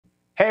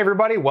Hey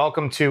everybody,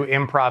 welcome to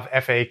Improv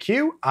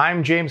FAQ.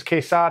 I'm James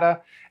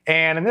Quesada,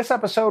 and in this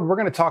episode, we're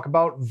going to talk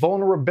about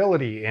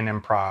vulnerability in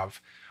improv.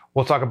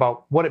 We'll talk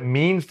about what it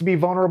means to be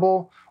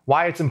vulnerable,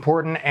 why it's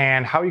important,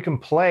 and how you can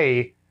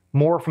play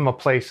more from a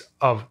place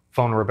of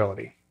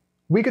vulnerability.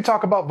 We could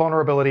talk about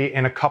vulnerability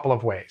in a couple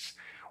of ways.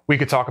 We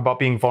could talk about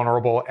being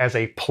vulnerable as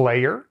a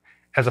player,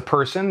 as a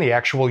person, the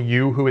actual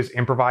you who is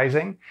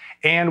improvising,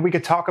 and we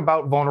could talk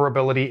about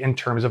vulnerability in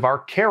terms of our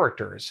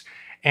characters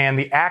and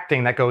the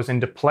acting that goes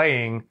into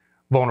playing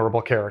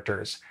vulnerable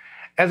characters.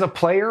 As a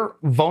player,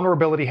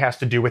 vulnerability has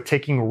to do with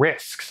taking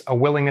risks, a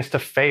willingness to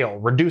fail,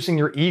 reducing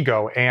your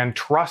ego, and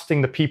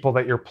trusting the people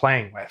that you're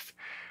playing with.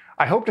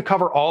 I hope to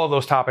cover all of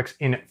those topics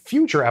in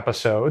future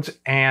episodes,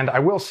 and I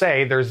will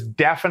say there's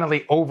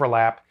definitely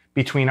overlap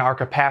between our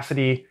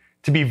capacity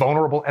to be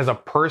vulnerable as a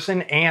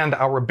person and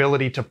our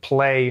ability to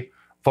play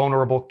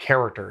vulnerable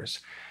characters.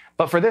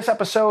 But for this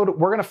episode,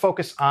 we're going to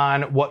focus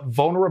on what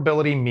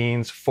vulnerability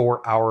means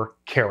for our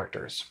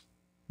characters.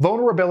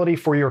 Vulnerability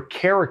for your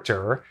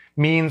character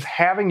means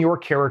having your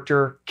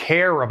character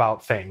care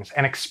about things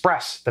and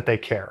express that they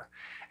care.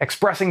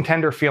 Expressing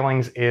tender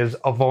feelings is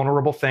a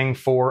vulnerable thing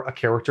for a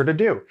character to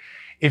do.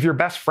 If your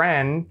best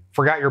friend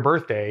forgot your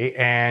birthday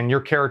and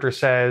your character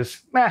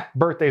says,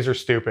 birthdays are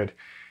stupid,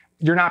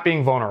 you're not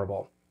being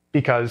vulnerable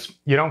because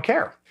you don't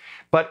care.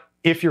 But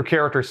if your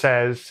character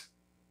says,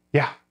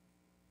 yeah,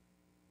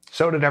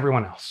 so did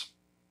everyone else,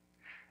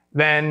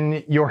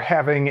 then you're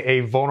having a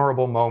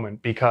vulnerable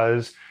moment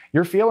because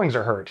your feelings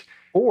are hurt.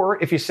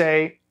 Or if you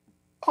say,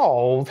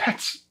 oh,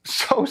 that's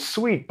so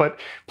sweet, but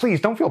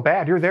please don't feel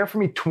bad. You're there for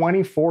me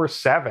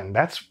 24/7.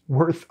 That's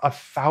worth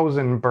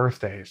 1,000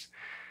 birthdays.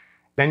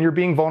 Then you're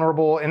being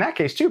vulnerable in that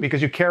case too,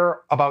 because you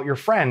care about your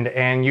friend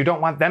and you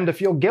don't want them to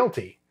feel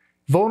guilty.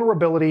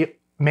 Vulnerability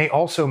may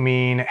also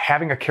mean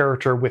having a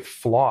character with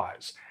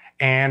flaws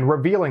and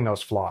revealing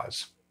those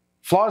flaws.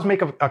 Flaws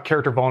make a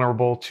character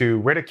vulnerable to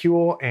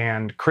ridicule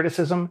and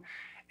criticism.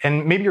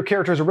 And maybe your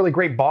character is a really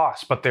great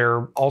boss, but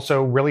they're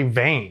also really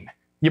vain.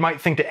 You might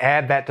think to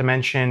add that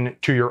dimension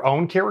to your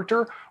own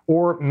character,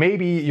 or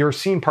maybe your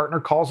scene partner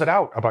calls it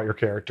out about your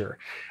character.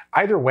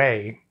 Either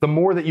way, the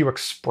more that you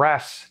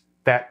express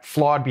that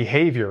flawed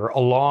behavior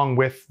along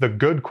with the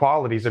good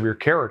qualities of your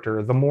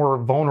character, the more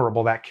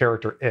vulnerable that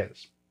character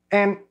is.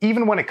 And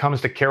even when it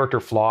comes to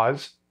character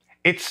flaws,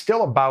 it's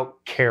still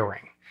about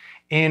caring.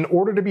 In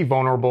order to be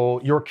vulnerable,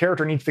 your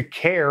character needs to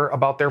care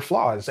about their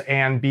flaws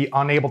and be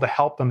unable to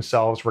help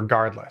themselves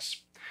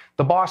regardless.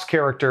 The boss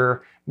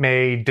character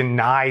may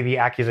deny the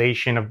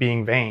accusation of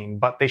being vain,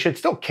 but they should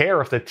still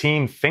care if the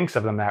team thinks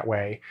of them that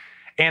way.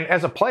 And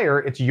as a player,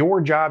 it's your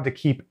job to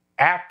keep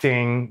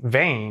acting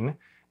vain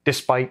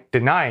despite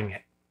denying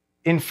it.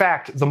 In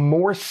fact, the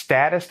more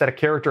status that a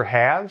character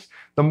has,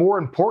 the more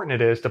important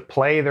it is to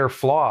play their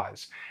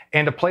flaws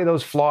and to play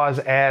those flaws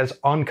as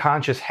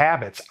unconscious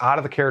habits out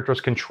of the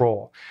character's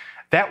control.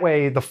 That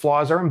way, the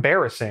flaws are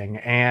embarrassing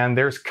and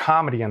there's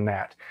comedy in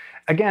that.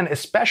 Again,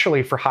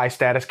 especially for high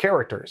status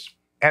characters.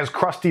 As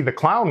Krusty the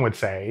Clown would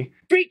say,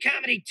 free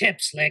comedy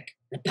tip, Slick.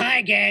 The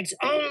pie gag's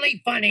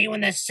only funny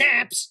when the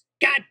saps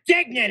got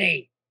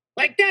dignity.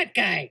 Like that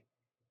guy.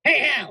 Hey,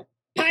 Hal,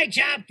 pie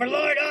job for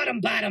Lord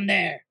Autumnbottom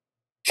there.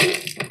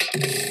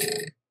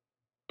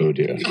 Oh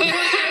dear.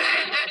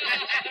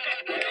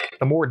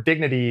 The more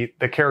dignity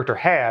the character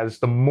has,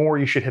 the more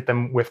you should hit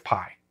them with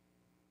pie.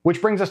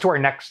 Which brings us to our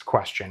next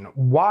question.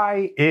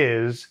 Why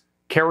is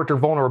character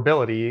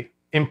vulnerability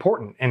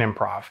important in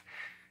improv?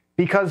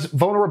 Because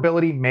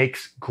vulnerability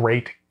makes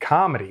great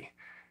comedy.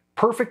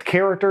 Perfect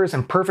characters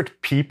and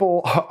perfect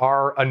people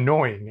are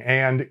annoying,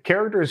 and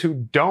characters who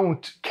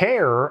don't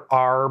care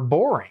are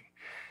boring.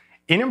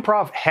 In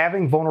improv,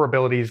 having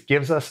vulnerabilities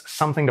gives us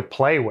something to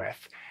play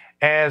with.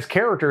 As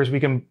characters, we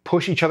can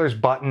push each other's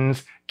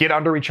buttons, get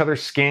under each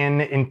other's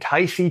skin,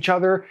 entice each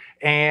other,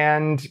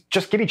 and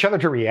just get each other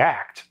to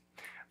react.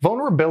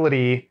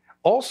 Vulnerability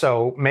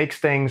also makes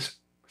things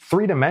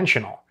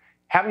three-dimensional.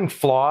 Having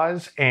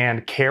flaws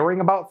and caring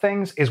about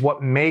things is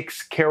what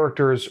makes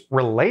characters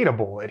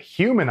relatable. It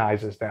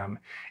humanizes them.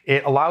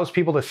 It allows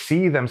people to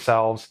see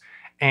themselves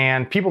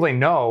and people they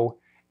know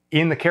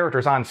in the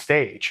characters on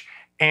stage.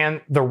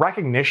 And the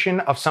recognition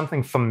of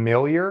something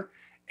familiar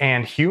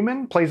and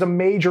human plays a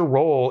major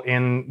role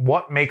in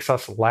what makes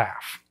us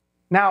laugh.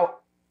 Now,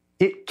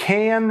 it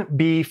can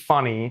be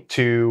funny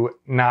to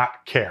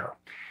not care.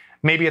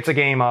 Maybe it's a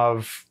game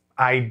of,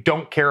 I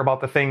don't care about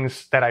the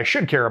things that I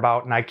should care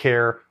about, and I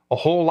care a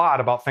whole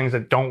lot about things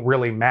that don't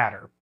really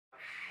matter.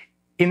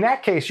 In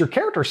that case, your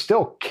character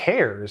still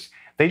cares.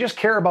 They just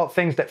care about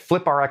things that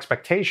flip our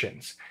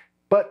expectations.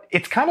 But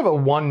it's kind of a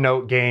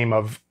one-note game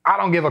of, I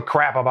don't give a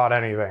crap about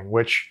anything,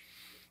 which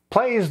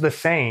plays the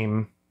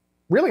same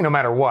really no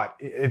matter what.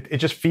 It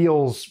just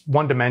feels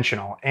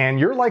one-dimensional. And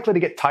you're likely to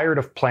get tired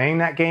of playing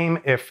that game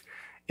if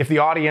the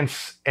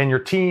audience and your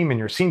team and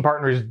your scene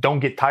partners don't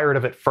get tired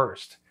of it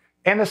first.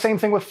 And the same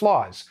thing with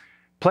flaws.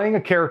 Playing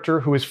a character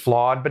who is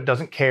flawed but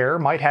doesn't care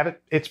might have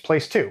its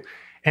place too.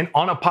 An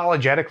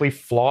unapologetically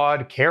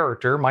flawed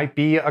character might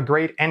be a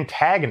great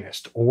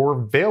antagonist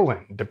or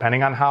villain,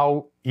 depending on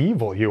how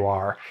evil you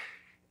are.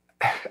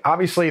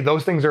 Obviously,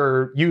 those things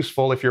are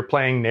useful if you're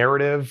playing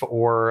narrative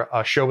or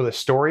a show with a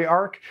story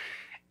arc.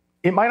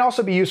 It might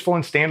also be useful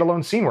in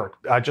standalone scene work,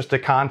 just to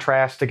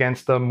contrast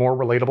against the more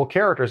relatable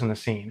characters in the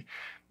scene.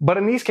 But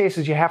in these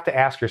cases, you have to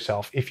ask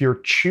yourself if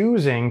you're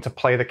choosing to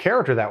play the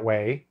character that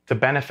way to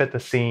benefit the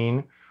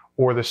scene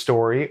or the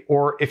story,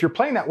 or if you're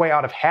playing that way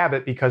out of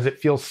habit because it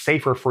feels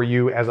safer for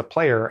you as a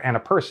player and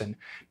a person,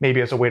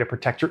 maybe as a way to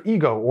protect your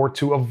ego or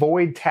to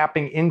avoid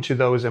tapping into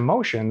those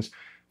emotions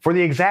for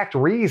the exact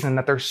reason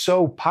that they're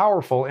so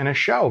powerful in a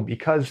show,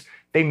 because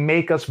they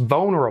make us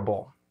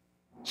vulnerable.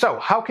 So,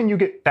 how can you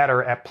get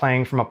better at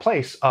playing from a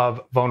place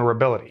of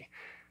vulnerability?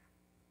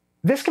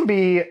 This can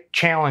be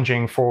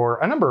challenging for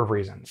a number of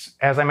reasons.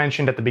 As I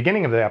mentioned at the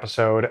beginning of the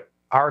episode,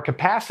 our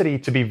capacity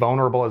to be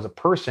vulnerable as a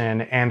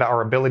person and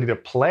our ability to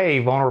play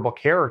vulnerable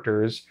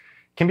characters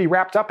can be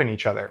wrapped up in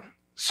each other.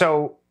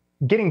 So,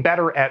 getting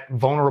better at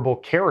vulnerable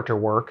character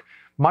work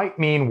might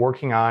mean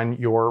working on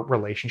your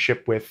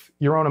relationship with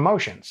your own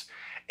emotions.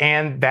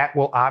 And that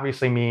will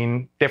obviously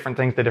mean different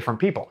things to different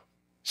people.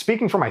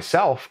 Speaking for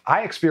myself,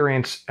 I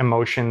experience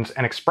emotions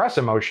and express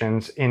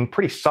emotions in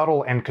pretty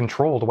subtle and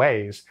controlled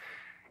ways,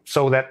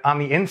 so that on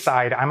the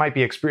inside, I might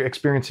be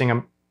experiencing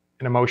an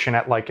emotion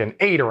at like an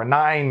 8 or a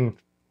 9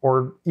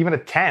 or even a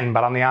 10,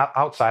 but on the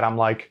outside, I'm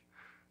like,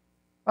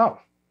 oh.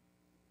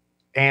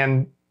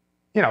 And,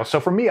 so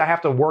for me, I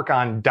have to work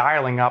on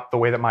dialing up the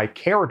way that my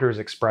characters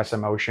express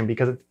emotion,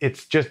 because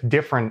it's just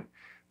different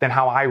than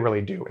how I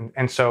really do.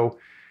 And so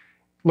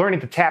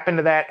learning to tap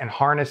into that and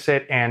harness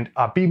it and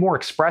be more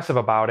expressive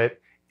about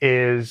it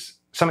is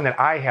something that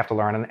I have to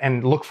learn,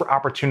 and look for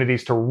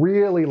opportunities to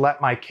really let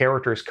my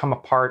characters come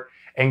apart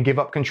and give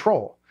up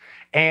control.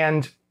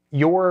 And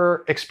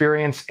your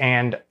experience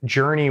and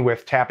journey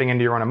with tapping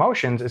into your own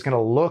emotions is going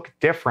to look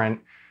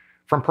different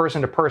from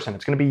person to person.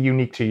 It's going to be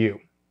unique to you.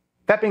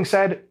 That being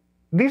said,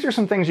 these are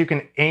some things you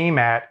can aim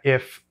at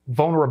if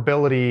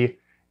vulnerability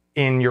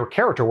in your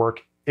character work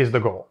is the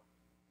goal.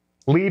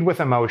 Lead with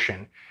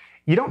emotion.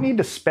 You don't need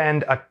to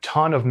spend a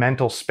ton of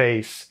mental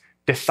space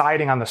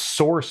deciding on the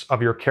source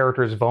of your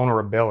character's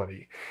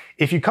vulnerability.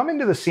 If you come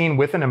into the scene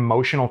with an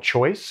emotional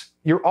choice,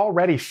 you're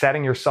already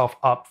setting yourself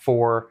up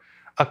for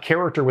a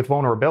character with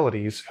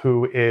vulnerabilities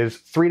who is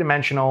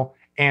three-dimensional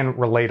and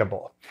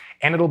relatable.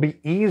 And it'll be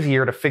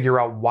easier to figure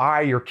out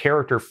why your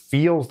character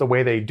feels the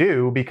way they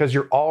do because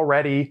you're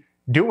already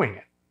doing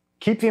it.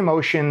 Keep the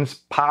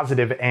emotions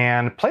positive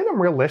and play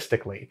them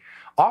realistically.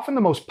 Often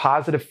the most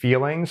positive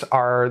feelings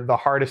are the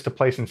hardest to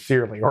play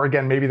sincerely, or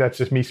again, maybe that's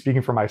just me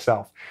speaking for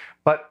myself.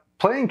 But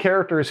playing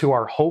characters who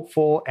are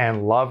hopeful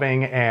and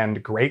loving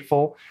and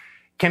grateful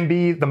can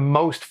be the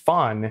most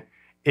fun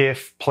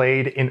if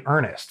played in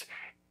earnest.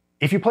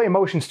 If you play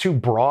emotions too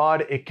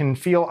broad, it can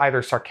feel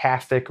either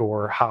sarcastic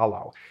or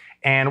hollow.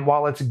 And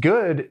while it's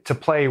good to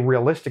play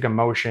realistic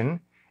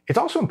emotion, it's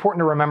also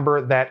important to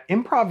remember that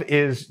improv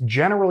is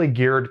generally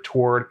geared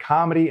toward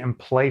comedy and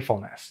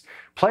playfulness.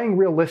 Playing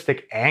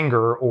realistic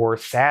anger or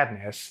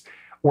sadness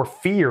or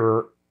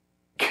fear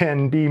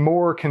can be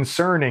more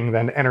concerning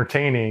than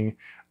entertaining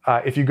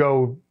if you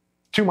go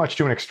too much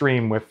to an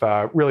extreme with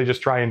really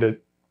just trying to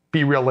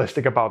be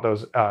realistic about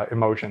those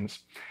emotions.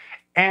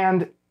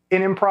 And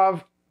in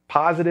improv,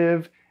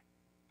 positive,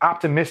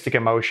 optimistic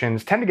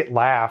emotions tend to get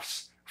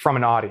laughs from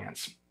an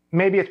audience.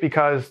 Maybe it's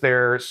because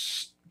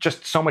there's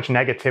just so much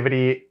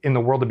negativity in the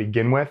world to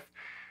begin with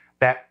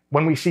that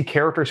when we see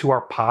characters who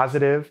are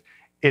positive,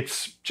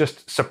 it's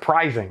just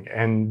surprising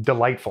and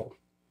delightful.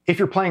 If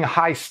you're playing a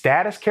high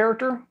status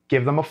character,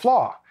 give them a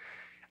flaw.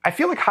 I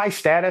feel like high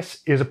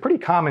status is a pretty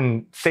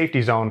common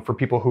safety zone for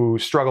people who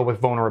struggle with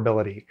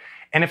vulnerability.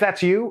 And if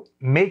that's you,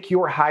 make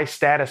your high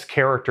status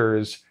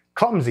characters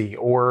clumsy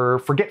or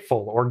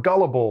forgetful or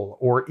gullible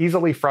or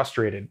easily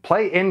frustrated.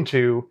 Play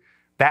into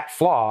that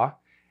flaw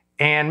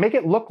and make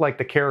it look like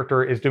the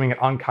character is doing it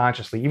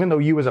unconsciously, even though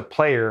you as a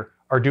player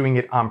are doing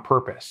it on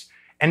purpose.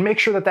 And make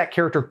sure that that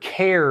character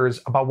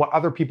cares about what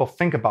other people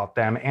think about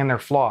them and their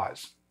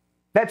flaws.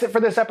 That's it for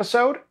this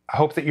episode. I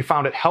hope that you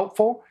found it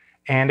helpful.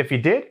 And if you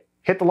did,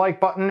 hit the like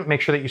button,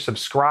 make sure that you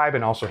subscribe,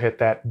 and also hit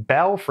that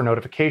bell for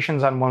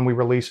notifications on when we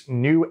release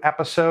new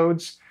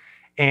episodes.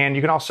 And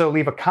you can also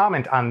leave a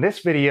comment on this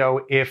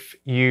video if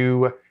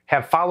you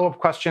have follow-up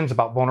questions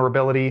about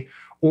vulnerability,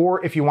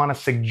 or if you want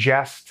to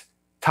suggest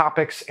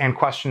topics and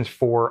questions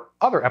for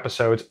other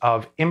episodes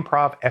of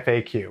Improv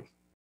FAQ.